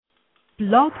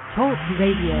Blog Talk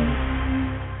Radio.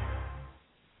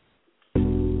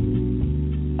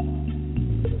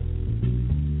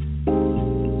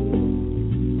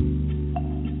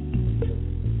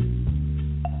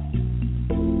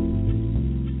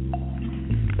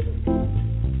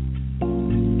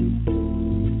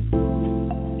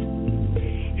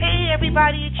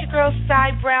 Everybody, it's your girl,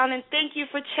 Cy Brown, and thank you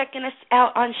for checking us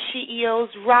out on SheEO's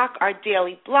Rock, our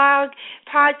daily blog,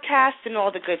 podcast, and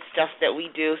all the good stuff that we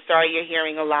do. Sorry you're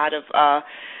hearing a lot of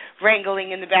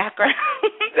wrangling in the background.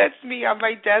 That's me on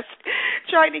my desk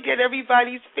trying to get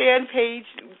everybody's fan page,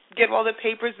 get all the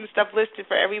papers and stuff listed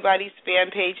for everybody's fan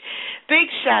page. Big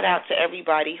shout out to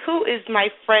everybody who is my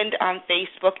friend on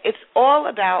Facebook. It's all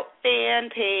about Fan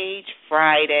Page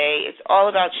Friday. It's all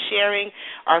about sharing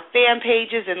our fan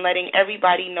pages and letting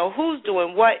everybody know who's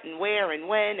doing what and where and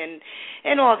when and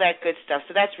all that good stuff.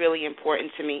 So that's really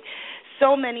important to me.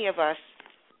 So many of us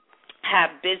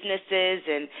have businesses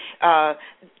and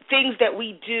things that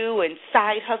we do and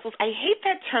side hustles. I hate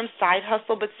that term side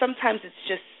hustle, but sometimes it's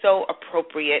just so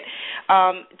appropriate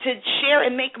to share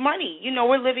and make money. You know,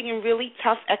 we're living in really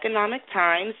tough economic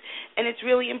times, and it's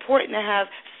really important to have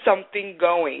something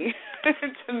going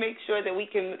to make sure that we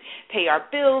can pay our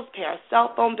bills, pay our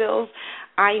cell phone bills.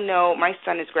 I know my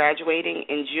son is graduating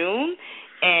in June,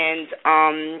 and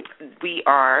we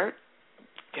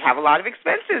have a lot of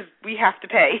expenses we have to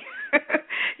pay.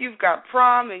 You've got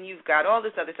prom and you've got all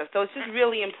this other stuff. So it's just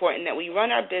really important that we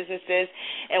run our businesses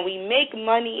and we make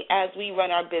money as we run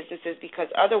our businesses,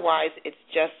 because otherwise it's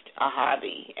just a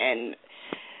hobby. And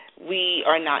we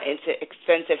are not into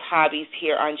expensive hobbies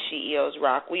here on SheEO's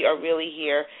Rock. We are really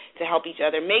here to help each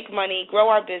other make money, grow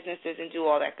our businesses, and do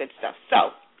all that good stuff.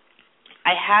 So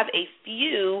I have a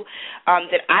few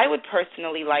that I would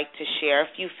personally like to share, a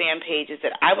few fan pages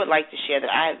that I would like to share that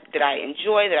I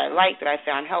enjoy, that I like, that I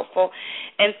found helpful.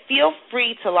 And feel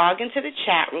free to log into the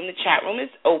chat room. The chat room is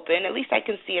open. At least I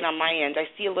can see it on my end. I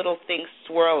see a little thing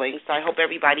swirling, so I hope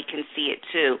everybody can see it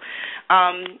too.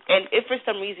 And if for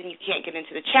some reason you can't get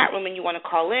into the chat room and you want to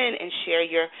call in and share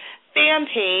your fan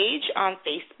page on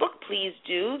Facebook, please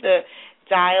do. The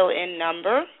dial-in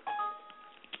number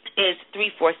is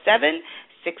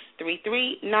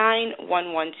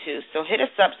 347-633-9112. So hit us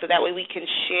up so that way we can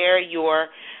share your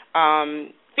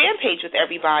fan page with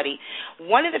everybody.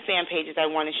 One of the fan pages I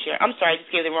want to share, I'm sorry, I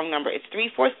just gave the wrong number. It's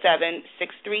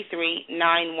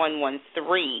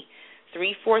 347-633-9113.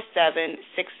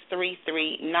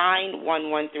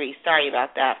 347-633-9113. Sorry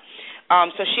about that.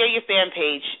 So share your fan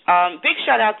page. Big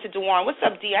shout out to Dewan. What's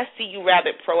up, D? I see you,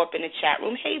 Rabbit Pro, up in the chat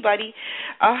room. Hey, buddy.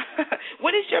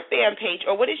 What is your fan page,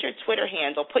 or what is your Twitter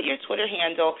handle? Put your Twitter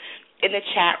handle in the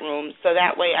chat room so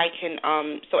that way I can,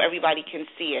 so everybody can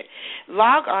see it.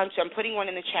 Log on to, I'm putting one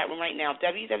in the chat room right now,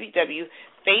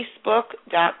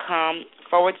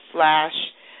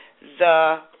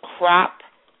 www.facebook.com/The Crop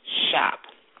Shop.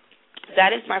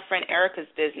 That is my friend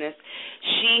Erica's business.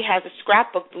 She has a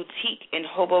scrapbook boutique in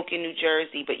Hoboken, New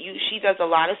Jersey, but she does a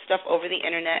lot of stuff over the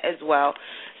internet as well.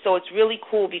 So it's really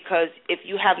cool because if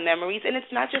you have memories, and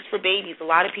it's not just for babies. A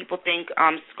lot of people think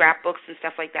scrapbooks and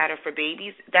stuff like that are for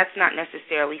babies. That's not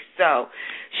necessarily so.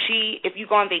 If you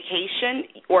go on vacation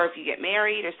or if you get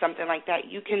married or something like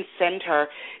that, you can send her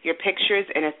your pictures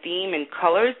and a theme and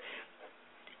colors.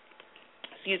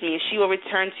 And she will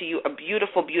return to you a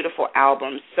beautiful, beautiful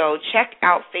album. So check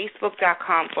out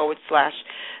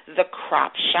facebook.com/The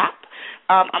Crop Shop.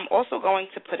 I'm also going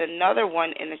to put another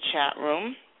one in the chat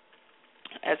room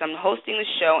as I'm hosting the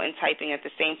show and typing at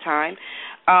the same time.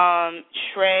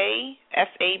 Trey,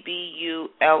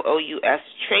 Fabulous,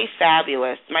 Trey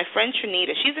Fabulous. My friend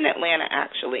Trinita, she's in Atlanta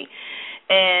actually,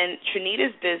 and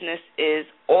Trinita's business is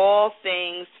all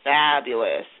things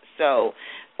fabulous. So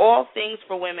all things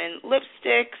for women,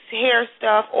 lipsticks, hair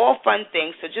stuff, all fun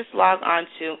things. So just log on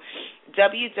to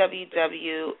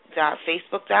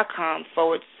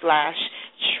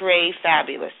www.facebook.com/Trey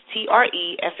Fabulous,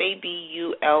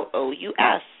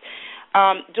 TREFABULOUS.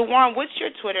 Dewan, what's your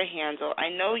Twitter handle? I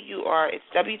know you are. It's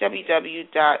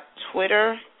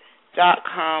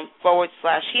www.twitter.com/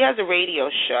 He has a radio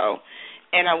show,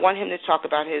 and I want him to talk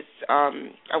about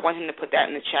I want him to put that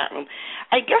in the chat room.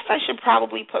 I guess I should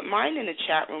probably put mine in the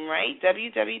chat room, right?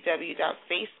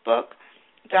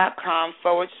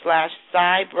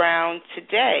 www.facebook.com/Cy Brown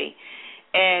Today.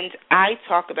 And I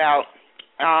talk about,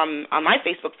 on my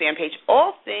Facebook fan page,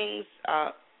 all things,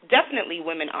 definitely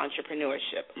women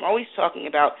entrepreneurship. I'm always talking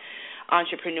about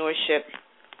entrepreneurship,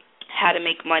 how to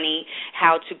make money,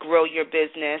 how to grow your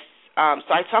business,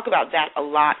 So I talk about that a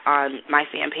lot on my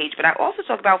fan page, but I also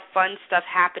talk about fun stuff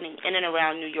happening in and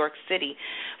around New York City.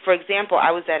 For example,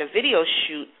 I was at a video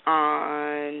shoot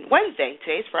on Wednesday.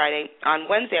 Today's Friday. On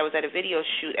Wednesday, I was at a video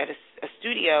shoot at a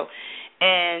studio,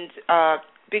 and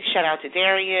big shout-out to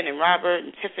Darian and Robert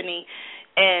and Tiffany.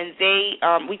 And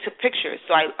we took pictures,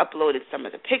 so I uploaded some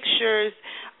of the pictures.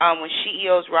 When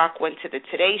SheEO's Rock went to the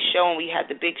Today Show and we had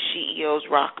the big SheEO's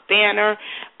Rock banner,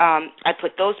 I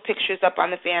put those pictures up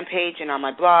on the fan page and on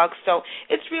my blog. So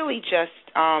it's really just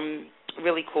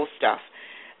really cool stuff.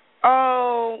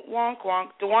 Oh, wonk,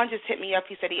 wonk. Dewan just hit me up.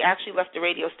 He said he actually left the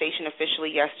radio station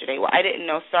officially yesterday. Well, I didn't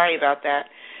know. Sorry about that.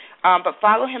 But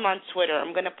follow him on Twitter.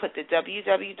 I'm going to put the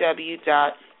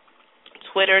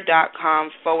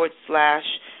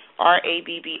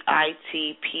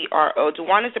www.twitter.com/RABBITPRO.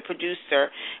 Dewan is a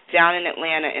producer down in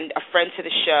Atlanta and a friend to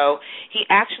the show. He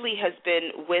actually has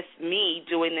been with me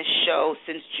doing this show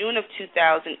since June of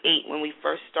 2008 when we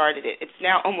first started it. It's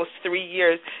now almost 3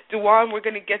 years. Dewan, we're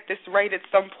going to get this right at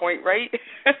some point, right?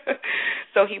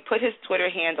 So he put his Twitter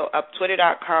handle up,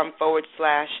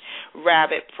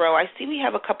 twitter.com/RabbitPro. I see we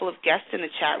have a couple of guests in the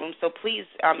chat room, so please,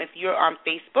 if you're on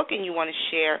Facebook and you want to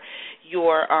share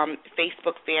your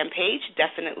Facebook fan page,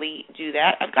 definitely do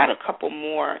that. I've got a couple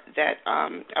more that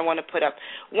I want to put up.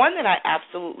 One that I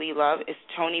absolutely love is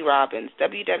Tony Robbins,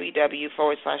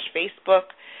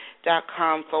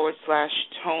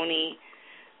 www.facebook.com/Tony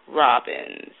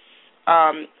Robbins.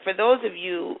 For those of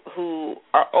you who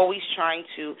are always trying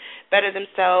to better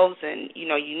themselves and, you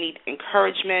need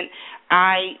encouragement,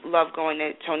 I love going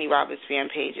to Tony Robbins' fan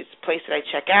page. It's a place that I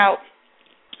check out.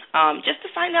 Just to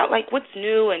find out, what's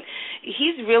new. And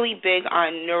he's really big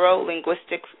on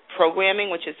neuro-linguistic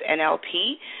programming, which is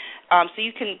NLP. So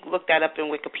you can look that up in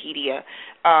Wikipedia.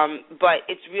 But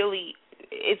it's really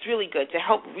good to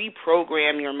help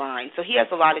reprogram your mind. So he has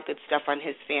a lot of good stuff on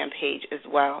his fan page as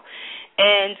well.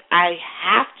 And I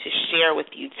have to share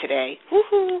with you today,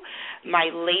 my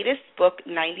latest book,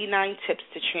 99 Tips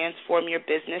to Transform Your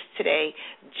Business Today,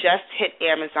 just hit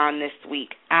Amazon this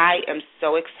week. I am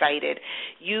so excited.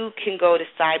 You can go to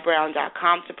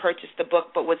cybrown.com to purchase the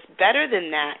book, but what's better than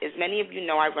that is many of you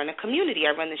know I run a community.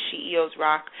 I run the SheEO's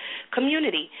Rock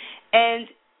community. And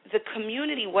the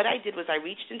community, what I did was I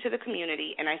reached into the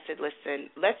community and I said, listen,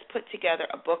 let's put together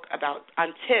a book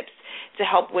on tips to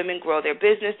help women grow their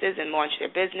businesses and launch their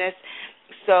business.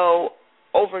 So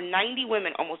over 90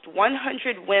 women, almost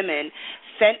 100 women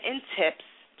sent in tips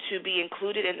to be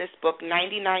included in this book,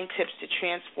 99 Tips to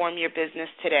Transform Your Business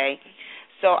Today.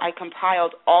 So I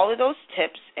compiled all of those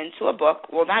tips into a book.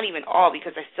 Well, not even all,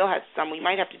 because I still had some. We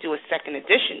might have to do a second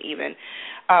edition even.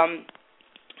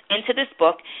 Into this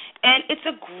book, and it's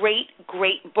a great,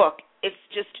 great book. It's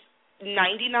just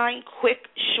 99 quick,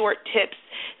 short tips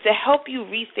to help you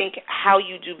rethink how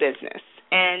you do business.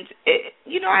 And,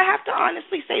 I have to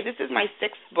honestly say this is my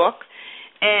 6th book,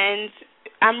 and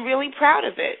I'm really proud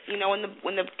of it.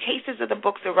 When the cases of the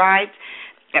books arrived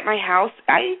at my house,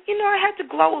 I had to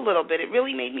glow a little bit. It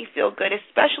really made me feel good,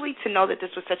 especially to know that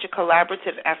this was such a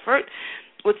collaborative effort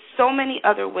with so many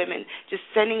other women just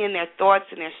sending in their thoughts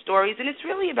and their stories. And it's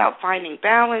really about finding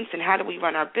balance and how do we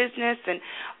run our business and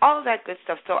all of that good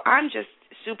stuff. So I'm just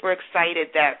super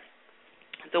excited that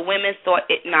the women thought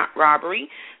it not robbery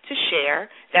to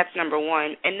share. That's number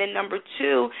one. And then number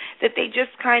two, that they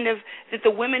just that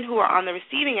the women who are on the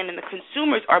receiving end and the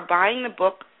consumers are buying the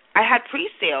book. I had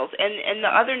pre-sales, and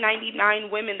the other 99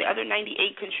 women, the other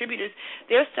 98 contributors,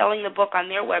 they're selling the book on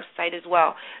their website as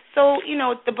well. So,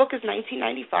 the book is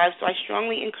 $19.95, so I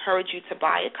strongly encourage you to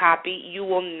buy a copy. You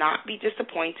will not be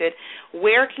disappointed.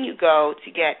 Where can you go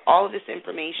to get all of this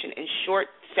information in short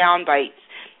sound bites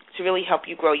to really help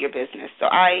you grow your business? So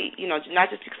I, not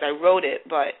just because I wrote it,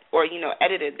 or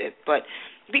edited it, but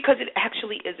because it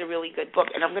actually is a really good book.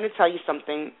 And I'm going to tell you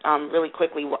something really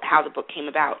quickly how the book came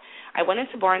about. I went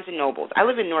into Barnes & Noble. I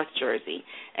live in North Jersey,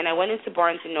 and I went into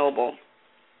Barnes & Noble,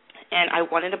 and I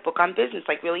wanted a book on business,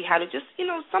 really how to just,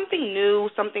 something new,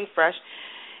 something fresh.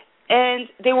 And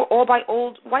they were all by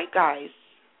old white guys,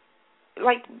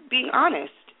 being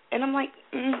honest. And I'm like,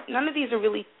 none of these are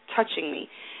really touching me.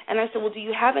 And I said, well, do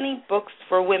you have any books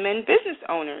for women business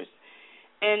owners?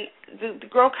 And the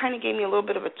girl kind of gave me a little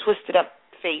bit of a twisted up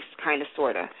face, kind of,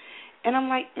 sort of. And I'm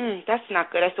like, that's not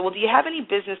good. I said, well, do you have any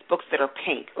business books that are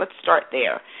pink? Let's start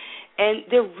there. And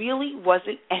there really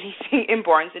wasn't anything in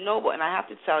Barnes & Noble. And I have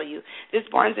to tell you, this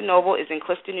Barnes & Noble is in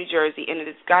Clifton, New Jersey, and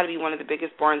it's got to be one of the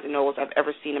biggest Barnes & Nobles I've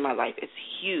ever seen in my life. It's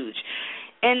huge.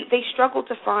 And they struggled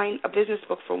to find a business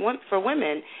book for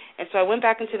women. And so I went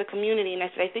back into the community, and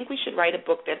I said, I think we should write a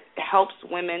book that helps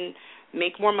women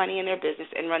make more money in their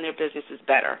business and run their businesses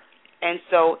better. And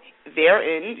so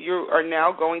therein, you are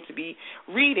now going to be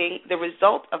reading the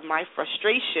result of my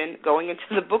frustration going into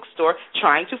the bookstore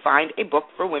trying to find a book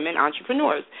for women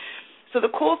entrepreneurs. So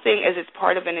the cool thing is it's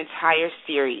part of an entire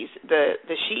series, the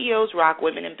SheEO's Rock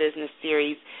Women in Business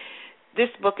series. This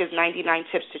book is 99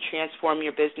 Tips to Transform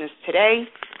Your Business Today.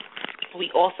 We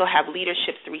also have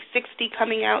Leadership 360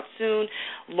 coming out soon,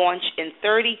 Launch in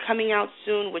 30 coming out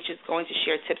soon, which is going to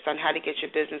share tips on how to get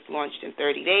your business launched in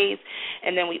 30 days.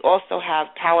 And then we also have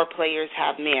Power Players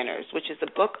Have Manners, which is a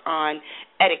book on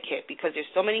etiquette, because there's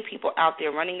so many people out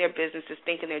there running their businesses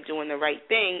thinking they're doing the right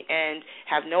thing and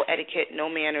have no etiquette,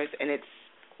 no manners, and it's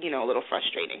a little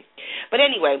frustrating. But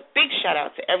anyway, big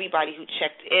shout-out to everybody who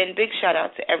checked in. Big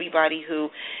shout-out to everybody who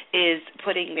is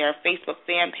putting their Facebook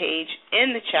fan page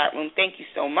in the chat room. Thank you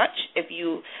so much. If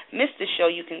you missed the show,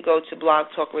 you can go to Blog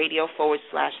Talk Radio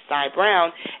 /Cy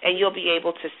Brown, and you'll be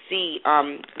able to see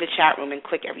the chat room and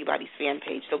click everybody's fan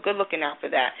page. So good looking out for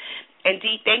that. And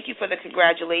Dee, thank you for the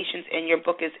congratulations, and your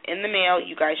book is in the mail.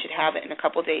 You guys should have it in a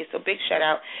couple days. So big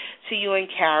shout-out to you and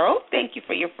Carol. Thank you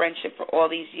for your friendship for all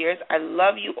these years. I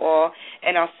love you all,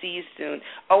 and I'll see you soon.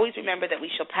 Always remember that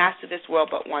we shall pass through this world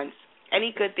but once.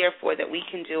 Any good, therefore, that we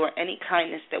can do or any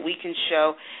kindness that we can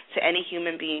show to any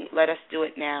human being, let us do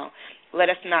it now. Let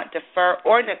us not defer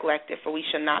or neglect it, for we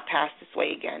shall not pass this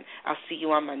way again. I'll see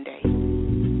you on Monday.